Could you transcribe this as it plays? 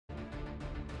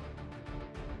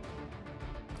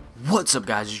What's up,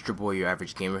 guys? It's your boy, your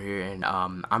average gamer here, and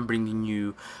I'm bringing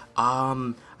you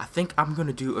I think I'm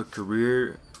gonna do a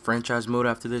career franchise mode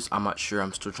after this. I'm not sure,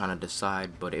 I'm still trying to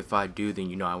decide, but if I do, then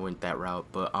you know I went that route.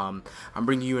 But I'm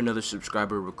bringing you another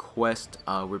subscriber request.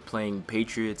 We're playing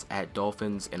Patriots at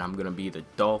Dolphins, and I'm gonna be the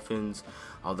Dolphins,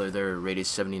 although they're rated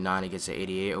 79 against an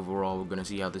 88 overall. We're gonna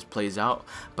see how this plays out,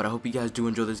 but I hope you guys do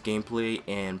enjoy this gameplay,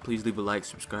 and please leave a like,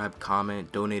 subscribe,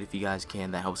 comment, donate if you guys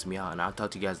can. That helps me out, and I'll talk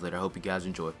to you guys later. I hope you guys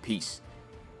enjoy. Peace.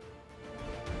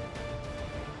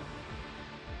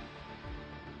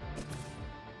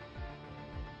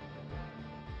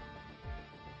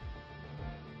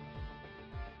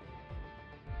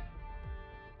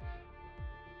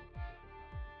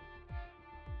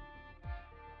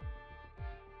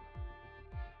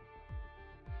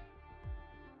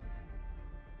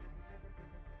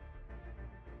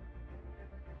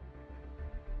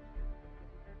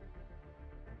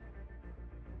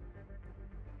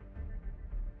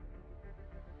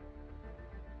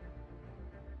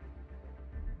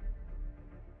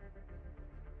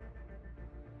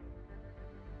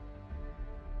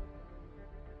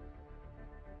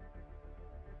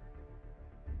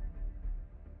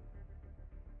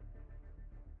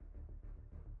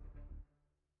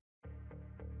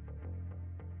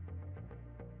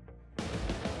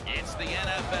 It's the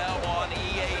NFL on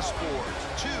EA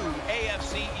Sports. Two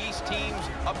AFC East teams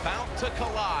about to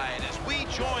collide as we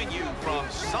join you from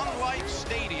Sun Life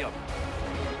Stadium.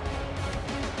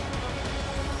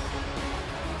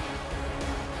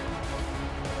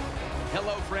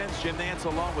 Hello, friends. Jim Nance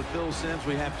along with Bill Sims.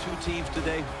 We have two teams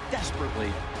today who desperately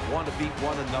want to beat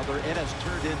one another. It has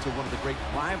turned into one of the great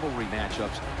rivalry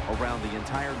matchups around the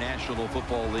entire National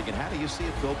Football League. And how do you see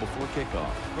it, Bill, before kickoff?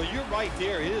 Well, you're right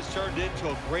there. It has turned into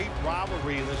a great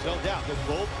rivalry. There's no doubt they're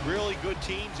both really good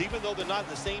teams. Even though they're not in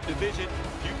the same division,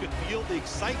 you can feel the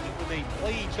excitement when they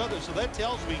play each other. So that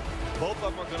tells me both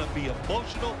of them are going to be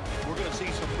emotional. We're going to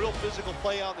see some real physical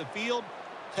play on the field.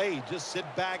 Hey, just sit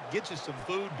back, get you some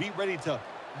food, be ready to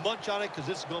munch on it, because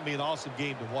this is going to be an awesome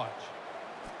game to watch.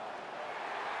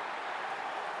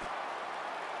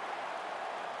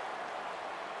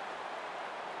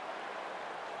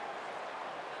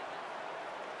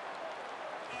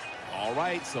 All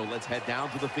right, so let's head down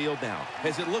to the field now,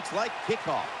 as it looks like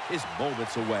kickoff is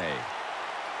moments away.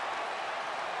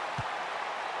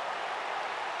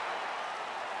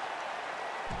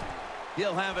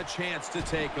 He'll have a chance to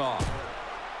take off.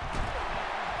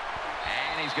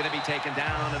 And he's going to be taken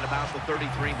down at about the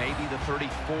 33, maybe the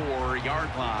 34-yard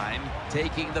line.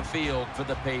 Taking the field for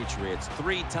the Patriots,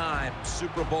 three-time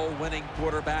Super Bowl winning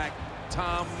quarterback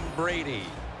Tom Brady.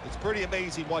 It's pretty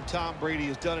amazing what Tom Brady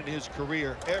has done in his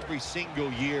career. Every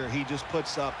single year, he just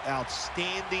puts up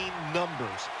outstanding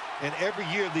numbers. And every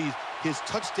year, his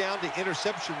touchdown to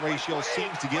interception ratio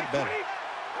seems to get better.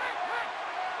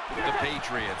 The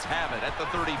Patriots have it at the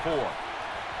 34.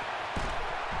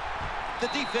 The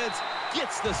defense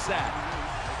gets the sack.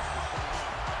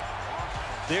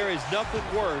 There is nothing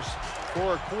worse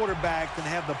for a quarterback than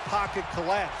have the pocket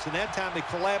collapse. And that time it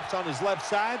collapsed on his left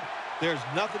side. There's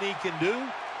nothing he can do,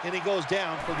 and he goes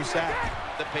down for the sack.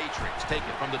 The Patriots take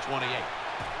it from the 28.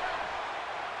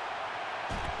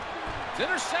 It's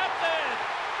intercepted.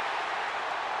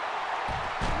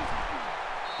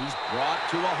 He's brought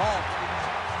to a halt.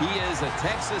 He is a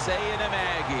Texas A&M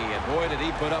Aggie, and boy, did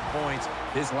he put up points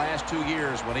his last 2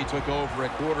 years when he took over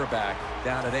at quarterback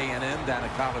down at A&M, down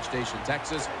at College Station,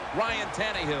 Texas. Ryan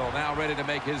Tannehill now ready to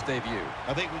make his debut.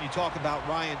 I think when you talk about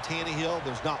Ryan Tannehill,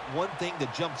 there's not one thing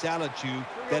that jumps out at you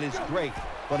that is great,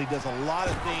 but he does a lot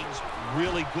of things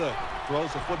really good.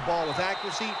 Throws the football with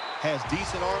accuracy, has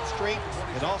decent arm strength,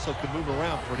 and also can move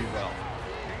around pretty well.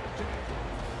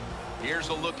 Here's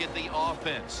a look at the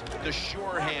offense. The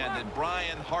sure-handed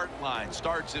Brian Hartline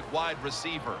starts at wide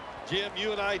receiver. Jim,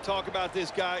 you and I talk about this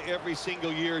guy every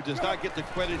single year. Does not get the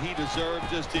credit he deserves.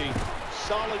 Just a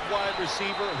solid wide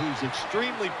receiver who's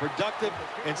extremely productive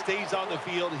and stays on the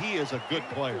field. He is a good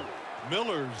player.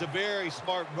 Miller's a very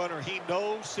smart runner. He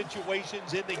knows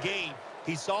situations in the game.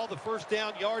 He saw the first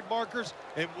down yard markers,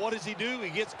 and what does he do?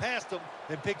 He gets past them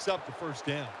and picks up the first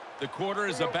down. The quarter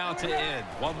is about to end.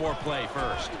 One more play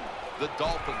first. The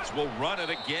Dolphins will run it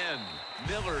again.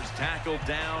 Miller's tackled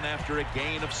down after a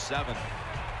gain of 7.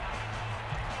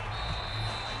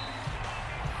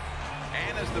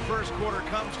 And as the first quarter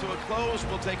comes to a close,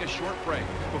 we'll take a short break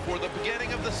before the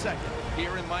beginning of the second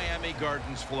here in Miami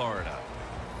Gardens, Florida.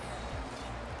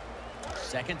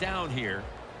 Second down here.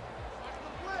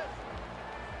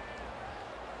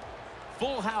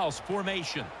 Full house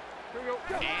formation.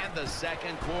 And the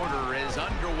second quarter is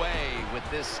underway with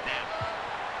this snap.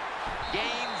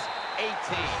 Gains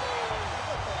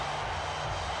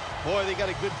Boy, they got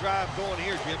a good drive going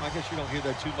here, Jim. I guess you don't hear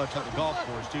that too much on the golf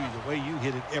course, do you? The way you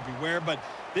hit it everywhere. But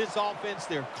this offense,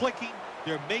 they're clicking.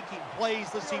 They're making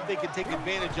plays. Let's see if they can take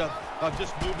advantage of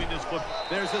just moving this football.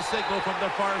 There's a signal from the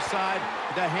far side.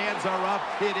 The hands are up.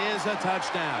 It is a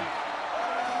touchdown.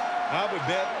 I would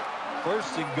bet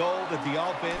first and goal that the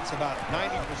offense about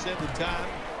 90% of the time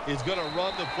is going to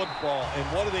run the football. And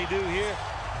what do they do here?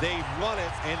 They run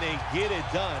it and they get it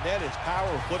done. That is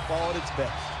power football at its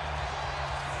best.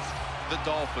 The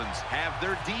Dolphins have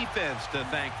their defense to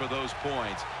thank for those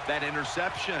points. That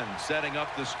interception setting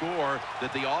up the score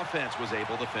that the offense was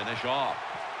able to finish off.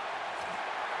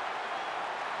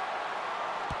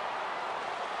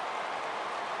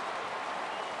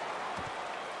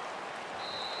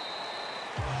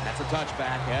 That's a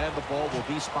touchback, and the ball will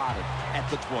be spotted at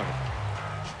the 20.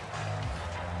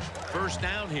 First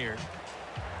down here.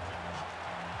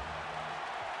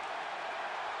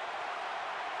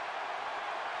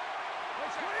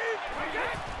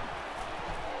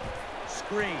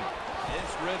 Screen.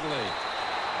 It's Ridley.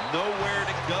 Nowhere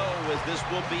to go as this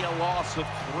will be a loss of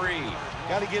 3.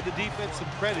 Got to give the defense some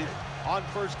credit on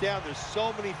first down. There's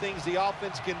so many things the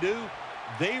offense can do.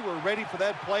 They were ready for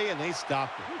that play, and they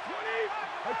stopped it.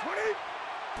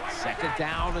 Second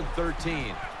down and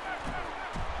 13.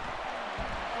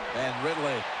 And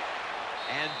Ridley.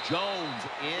 And Jones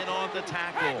in on the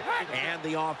tackle. And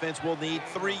the offense will need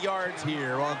 3 yards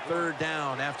here on third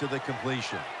down after the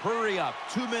completion. Hurry up.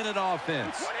 2-minute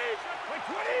offense.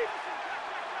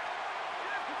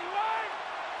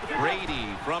 Brady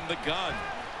from the gun.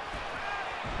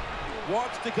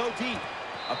 Wants to go deep.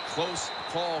 A close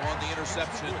call on the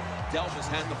interception. Delmas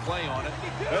had the play on it.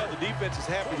 Well, the defense is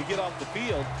happy to get off the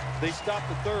field. They stopped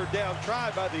the third down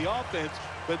try by the offense,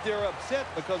 but they're upset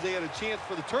because they had a chance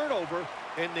for the turnover,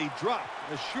 and they dropped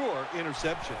a sure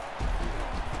interception.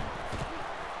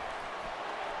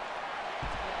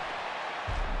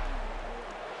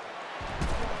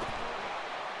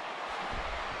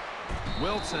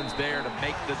 Wilson's there to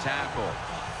make the tackle.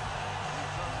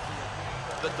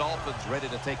 The Dolphins ready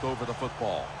to take over the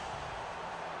football.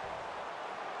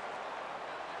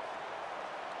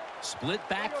 Split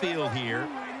backfield here.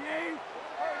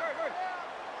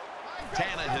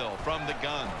 Tannehill from the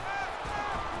gun.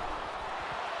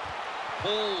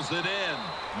 Pulls it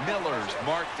in. Miller's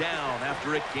marked down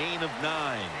after a gain of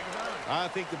 9. I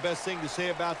think the best thing to say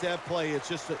about that play, it's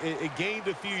just it gained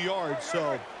a few yards,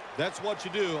 so that's what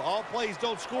you do. All plays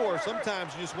don't score.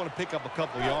 Sometimes you just want to pick up a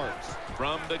couple yards.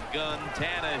 From the gun,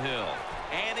 Tannehill.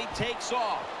 And he takes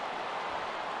off.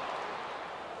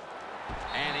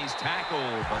 And he's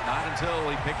tackled, but not until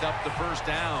he picked up the first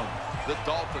down. The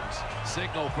Dolphins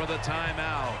signal for the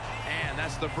timeout. And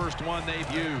that's the first one they've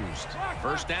used.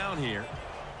 First down here.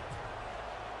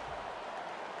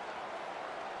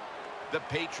 The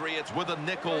Patriots with a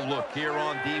nickel look here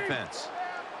on defense.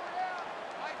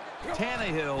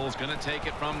 Tannehill's going to take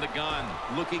it from the gun.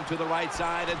 Looking to the right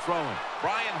side and throwing.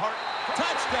 Brian Hart,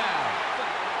 Touchdown!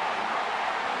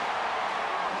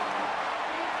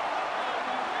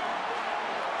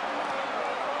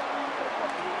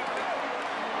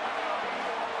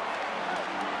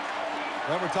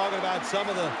 Well, we're talking about some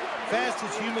of the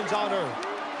fastest humans on earth.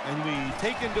 And we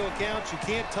take into account you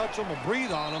can't touch them or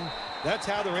breathe on them. That's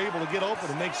how they're able to get open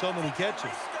and make so many catches.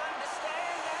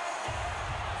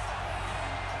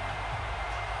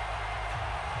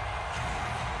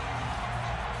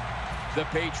 The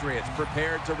Patriots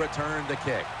prepared to return the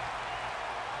kick.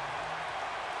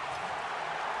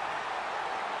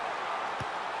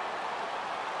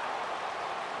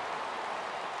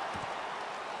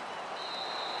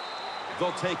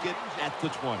 They'll take it at the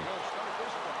 20.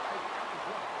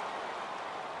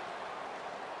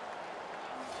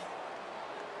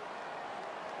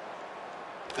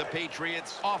 the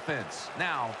Patriots offense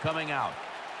now coming out.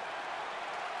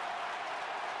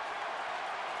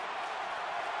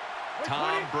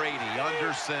 Tom Brady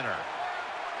under center.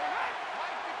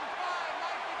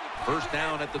 First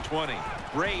down at the 20.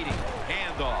 Brady,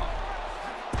 handoff.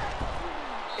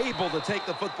 Able to take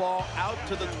the football out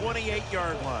to the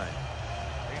 28-yard line.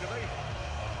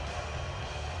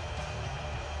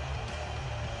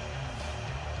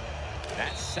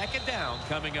 That's second down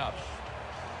coming up.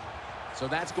 So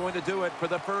that's going to do it for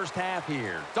the first half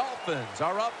here. Dolphins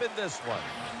are up in this one.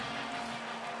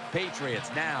 Patriots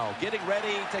now getting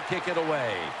ready to kick it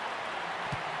away.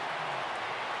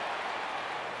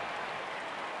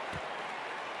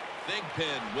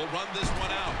 Thigpen will run this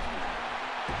one out.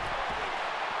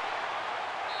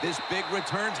 This big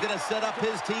return's going to set up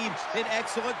his team in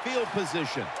excellent field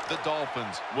position. The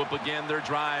Dolphins will begin their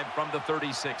drive from the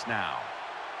 36 now.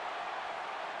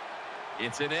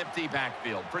 It's an empty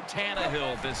backfield for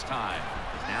Tannehill this time.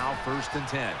 Now 1st and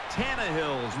 10.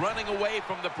 Tannehill's running away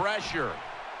from the pressure.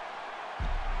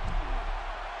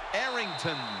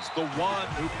 Arrington's the one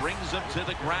who brings him to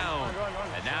the ground.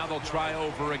 And now they'll try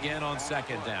over again on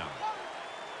 2nd down.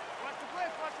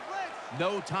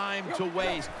 No time to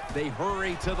waste. They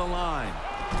hurry to the line.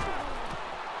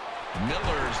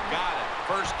 Miller's got it.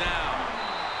 1st down.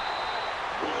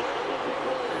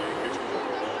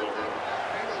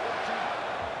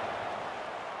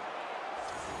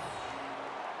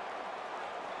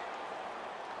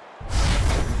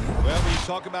 Well, when you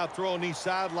talk about throwing these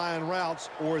sideline routes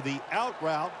or the out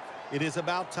route, it is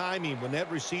about timing. When that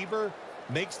receiver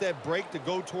makes that break to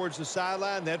go towards the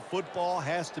sideline, that football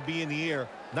has to be in the air.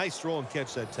 Nice throw and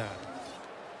catch that time.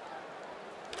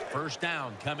 1st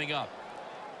down coming up.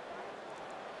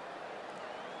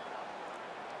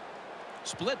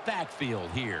 Split backfield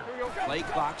here. Play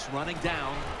clock's running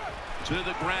down to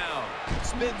the ground.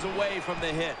 Spins away from the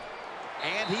hit.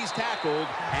 And he's tackled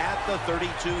at the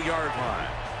 32-yard line.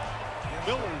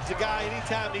 Miller's the guy,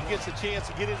 anytime he gets a chance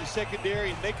to get into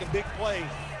secondary and make a big play,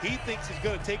 he thinks he's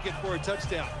going to take it for a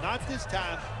touchdown. Not this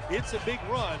time. It's a big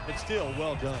run, but still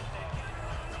well done.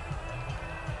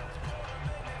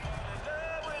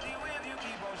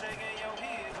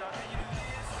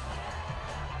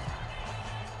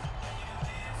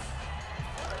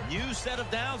 New set of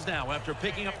downs now after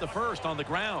picking up the 1st on the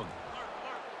ground.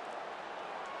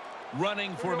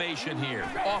 Running formation here.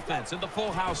 Offense in the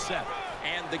full house set.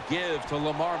 And the give to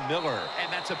Lamar Miller.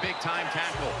 And that's a big-time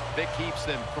tackle that keeps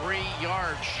them 3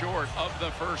 yards short of the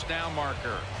 1st down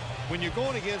marker. When you're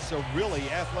going against a really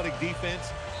athletic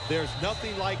defense, there's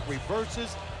nothing like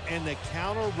reverses and the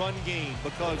counter run game,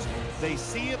 because they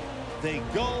see it, they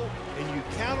go, and you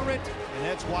counter it, and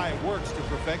that's why it works to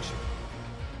perfection.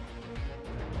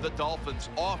 The Dolphins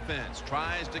offense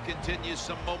tries to continue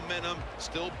some momentum,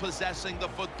 still possessing the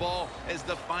football as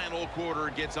the final quarter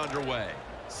gets underway.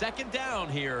 2nd down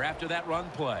here after that run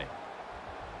play.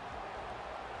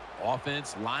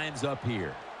 Offense lines up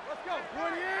here. Let's go,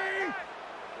 28!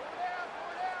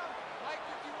 Mike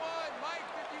 51, Mike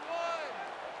 51.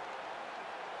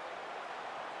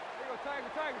 There you go,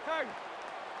 Tiger.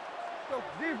 Go,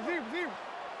 zero.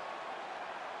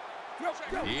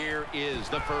 Here is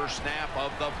the 1st snap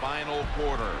of the final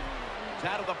quarter. It's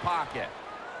out of the pocket.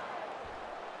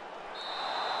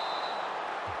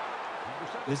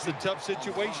 This is a tough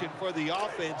situation for the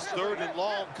offense, 3rd and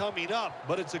long coming up,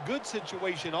 but it's a good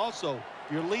situation also.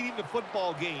 You're leading the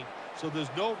football game, so there's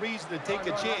no reason to take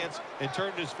a chance and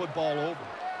turn this football over.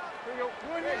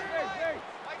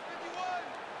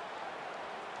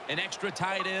 An extra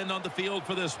tight end on the field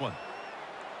for this one.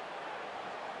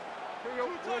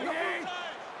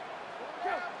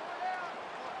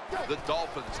 The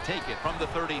Dolphins take it from the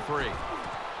 33.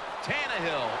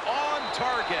 Tannehill on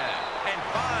target and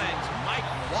finds Mike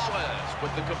Wallace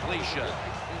with the completion.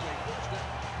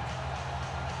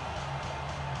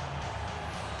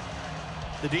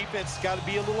 The defense has got to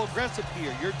be a little aggressive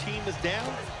here. Your team is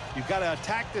down. You've got to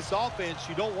attack this offense.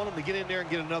 You don't want them to get in there and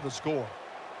get another score.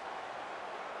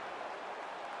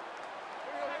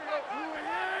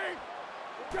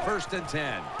 First and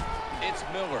 10. It's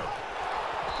Miller.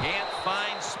 Can't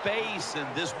find space, and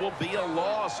this will be a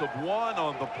loss of 1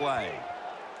 on the play.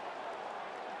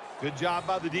 Good job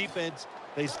by the defense.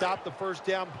 They stopped the 1st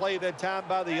down play that time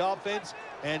by the offense,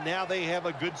 and now they have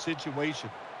a good situation.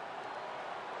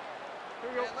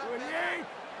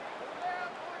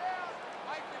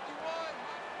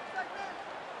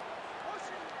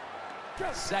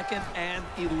 2nd and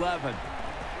 11.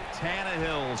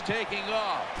 Tannehill's taking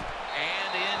off.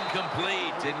 And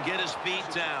incomplete. Didn't get his feet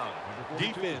down.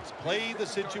 Defense, play the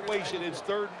situation. It's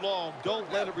 3rd and long.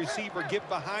 Don't let a receiver get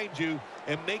behind you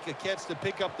and make a catch to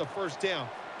pick up the 1st down.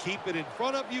 Keep it in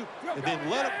front of you, and then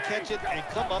let him catch it and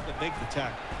come up and make the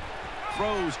tackle.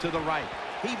 Throws to the right.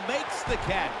 He makes the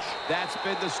catch. That's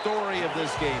been the story of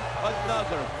this game.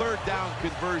 Another 3rd down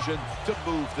conversion to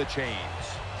move the chains.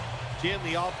 Jim,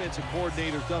 the offensive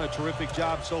coordinator's done a terrific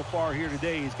job so far here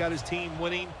today. He's got his team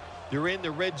winning. They're in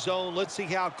the red zone. Let's see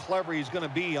how clever he's going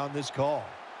to be on this call.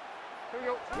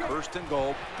 1st and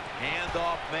goal.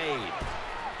 Handoff made.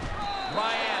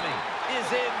 Miami is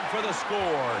in for the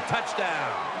score.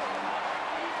 Touchdown.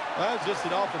 That was just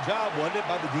an awful job, wasn't it,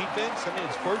 by the defense? I mean,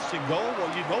 it's 1st and goal.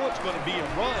 Well, you know it's going to be a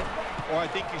run, or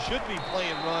I think you should be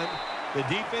playing run. The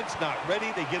defense not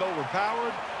ready. They get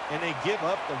overpowered, and they give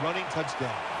up the running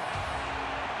touchdown.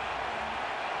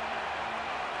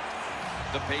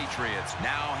 The Patriots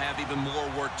now have even more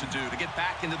work to do to get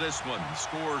back into this one.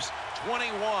 Scores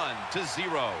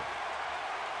 21-0.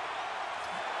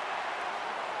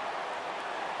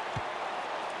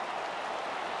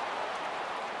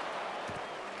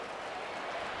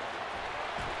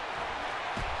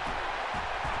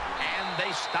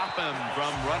 they stop him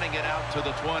from running it out to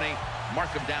the 20. Mark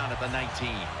him down at the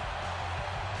 19.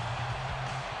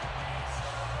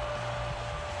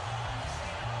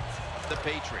 The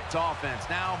Patriots offense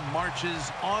now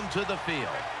marches onto the field.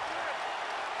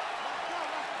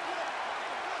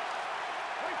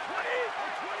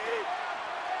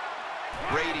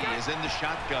 Brady is in the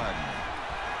shotgun.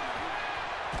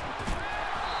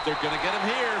 They're going to get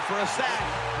him here for a sack.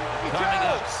 Coming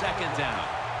up, second down.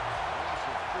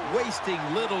 Wasting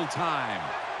little time.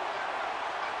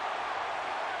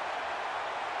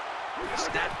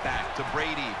 Snap back to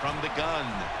Brady from the gun.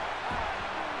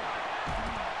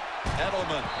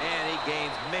 Edelman, and he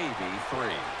gains maybe 3.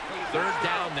 Third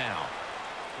down now.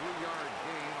 3-yard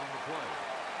gain on the play.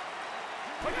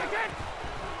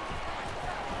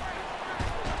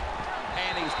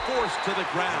 And he's forced to the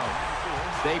ground.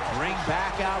 They bring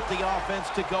back out the offense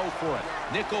to go for it.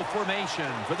 Nickel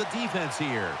formation for the defense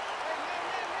here.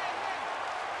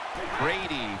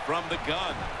 Brady from the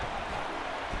gun.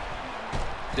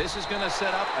 This is going to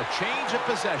set up a change of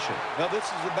possession. Now, this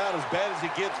is about as bad as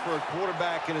it gets for a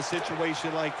quarterback in a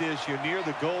situation like this. You're near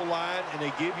the goal line, and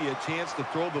they give you a chance to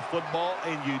throw the football,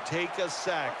 and you take a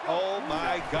sack. Oh,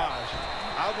 my gosh.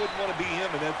 I wouldn't want to be him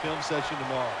in that film session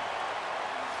tomorrow.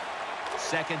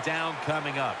 Second down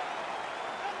coming up.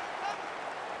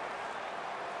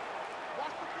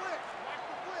 Watch the blitz. Watch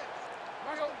the blitz.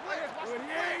 Watch the blitz. Watch the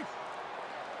blitz.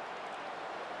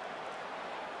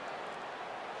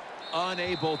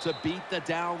 Unable to beat the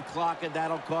down clock, and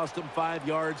that'll cost them 5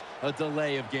 yards, a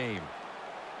delay of game.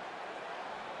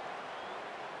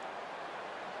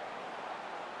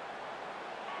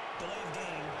 Delay of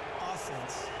game,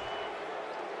 offense.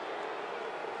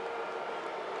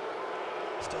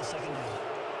 Still second down.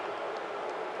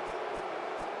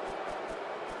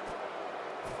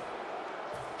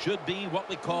 Should be what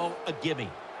we call a gimme.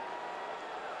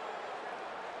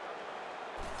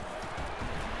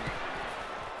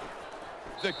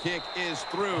 The kick is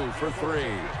through for 3.